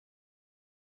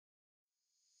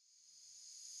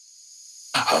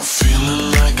I'm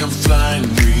feeling like I'm flying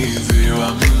with you,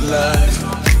 I'm alive.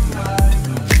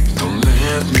 Don't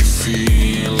let me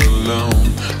feel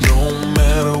alone. No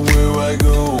matter where I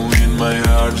go, in my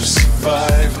heart to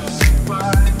survive.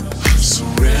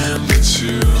 Surrender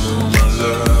to my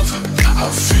love.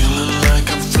 I'm feeling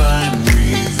like I'm flying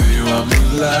with you, I'm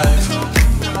alive.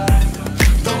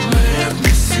 Don't let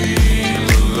me feel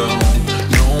alone.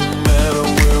 No matter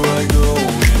where I go,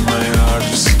 in my heart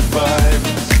to survive.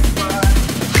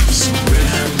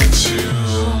 Surrender to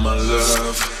my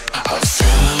love. I'm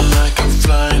feeling like I'm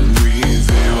flying with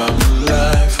you, I'm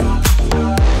alive.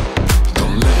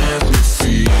 Don't let me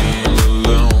feel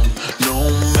alone. No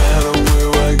matter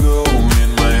where I go, in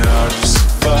my heart to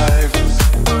survive.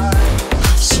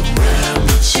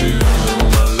 Surrender to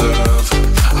my love.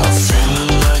 I'm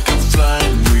feeling like I'm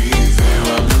flying with you,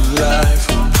 I'm alive.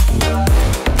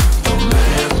 Don't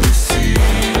let me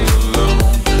feel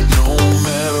alone. No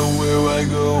matter where I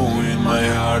go, in my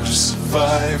heart to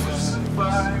survive.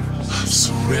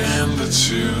 Surrender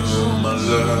to my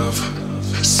love.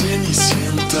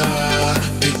 Cenicitenta,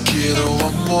 te quiero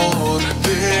amor,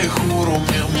 te juro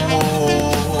mi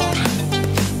amor.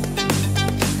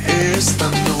 Esta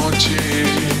noche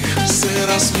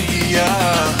serás mía,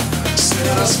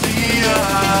 serás mía.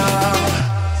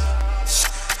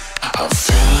 I'm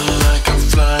feeling like I'm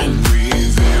flying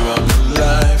with you, I'm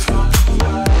alive.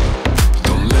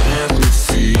 Don't let me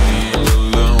feel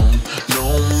alone. No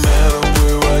matter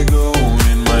where I go,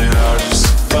 in my heart to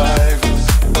survive.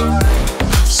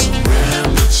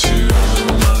 Surrender to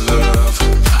my love.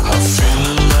 I'm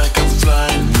feeling like I'm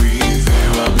flying with you,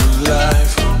 I'm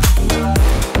alive.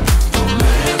 Don't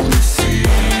let me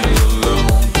feel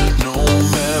alone. No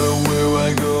matter where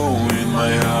I go, in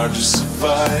my heart to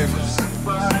survive.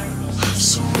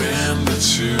 Surrender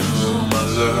to my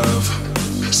love.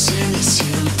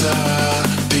 Cenicitenta,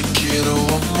 te quiero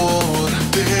amor,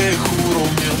 te juro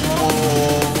mi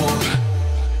amor.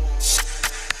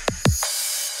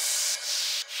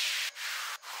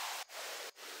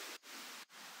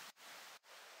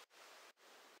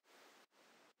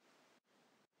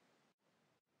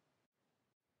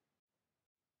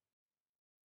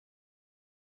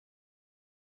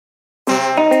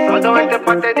 Todo este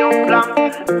parte de un plan.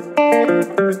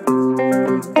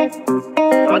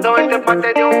 Todo este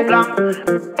parte de un plan.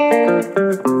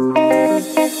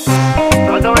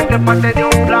 Todo este parte de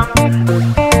un plan.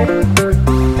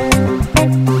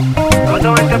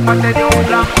 Todo este parte de un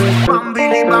plan.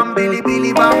 Bam, bili,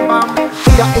 bili, bam, bam.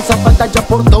 Mira esa pantalla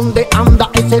por donde anda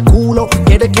ese culo.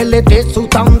 Quiere que le dé su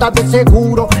tanda de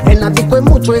seguro. En la disco hay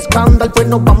mucho escándalo. Pues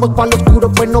nos vamos pa' lo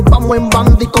oscuro, pues nos vamos en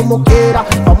banda y como quiera.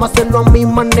 Vamos a hacerlo a mi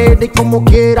manera y como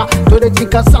quiera. Tú eres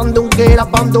chica sandunguera,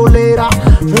 bandolera.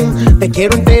 Te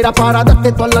quiero entera para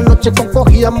darte toda la noche con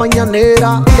cogida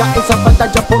mañanera. Mira esa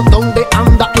pantalla por donde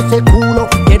anda ese culo.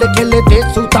 Quiere que le dé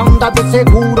su tanda de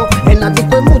seguro. En la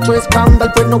disco hay mucho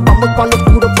escándalo. Pues nos vamos pa' lo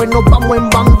oscuro, pues nos vamos en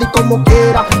banda y como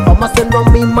quiera. Vamos a hacerlo a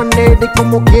mi manera y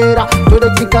como quiera. Tú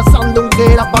eres chica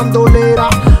sandunguera, bandolera.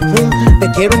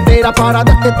 Te quiero entera para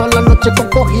darte toda la noche con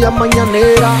cogida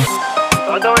mañanera.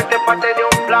 Todo este parte de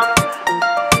un plan.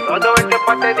 Todo este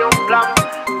parte de un plan.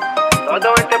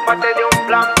 Todo este parte de un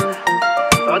plan.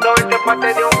 Todo este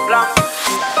parte de un plan.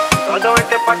 Todo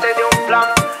este parte de un plan.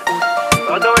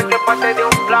 Todo este parte de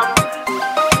un plan.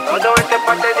 Todo este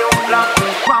parte de un plan.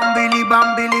 Bam,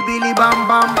 bili, bam,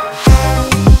 bam.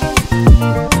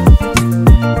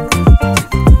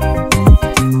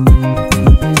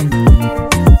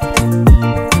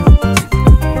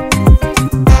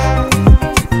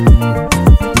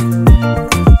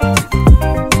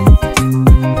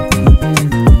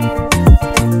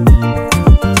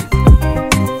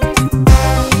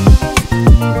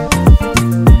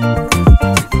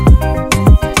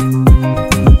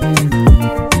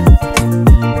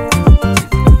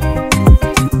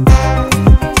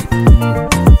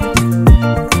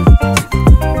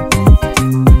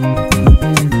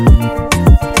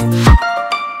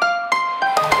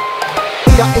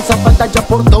 Esa pantalla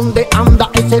por donde anda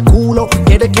ese culo.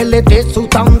 Quiere que le dé su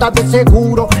tanda de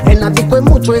seguro. En la disco hay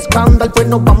mucho escándalo. Pues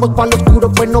nos vamos pa' lo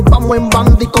oscuro, pues nos vamos en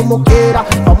banda y como quiera.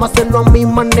 Vamos a hacerlo a mi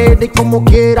manera y como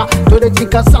quiera. Tú eres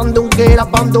chica sandunguera,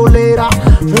 bandolera.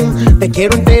 Te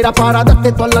quiero entera para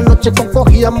darte toda la noche con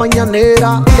cogida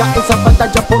mañanera. Mira esa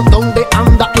pantalla por donde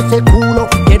anda ese culo.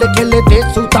 Quiere que le dé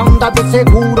su tanda de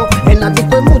seguro. En la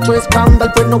disco hay mucho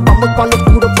escándalo. Pues nos vamos pa' lo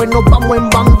oscuro, pues nos vamos en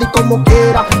banda y como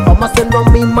quiera. Vamos a hacerlo a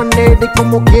mi manera y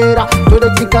como quiera. Tú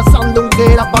eres chica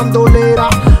sandunguera, bandolera.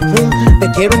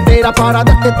 Te quiero entera para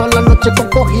darte toda la noche con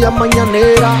cogida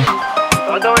mañanera.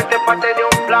 Todo este parte de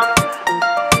un plan.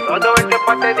 Todo este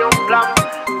parte de un plan.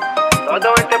 Todo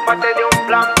parte de un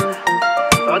plan.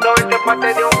 Todo este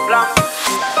parte de un plan.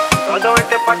 Todo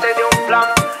este parte de un plan.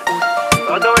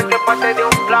 Todo este parte de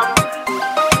un plan.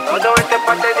 Todo este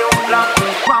parte de un plan.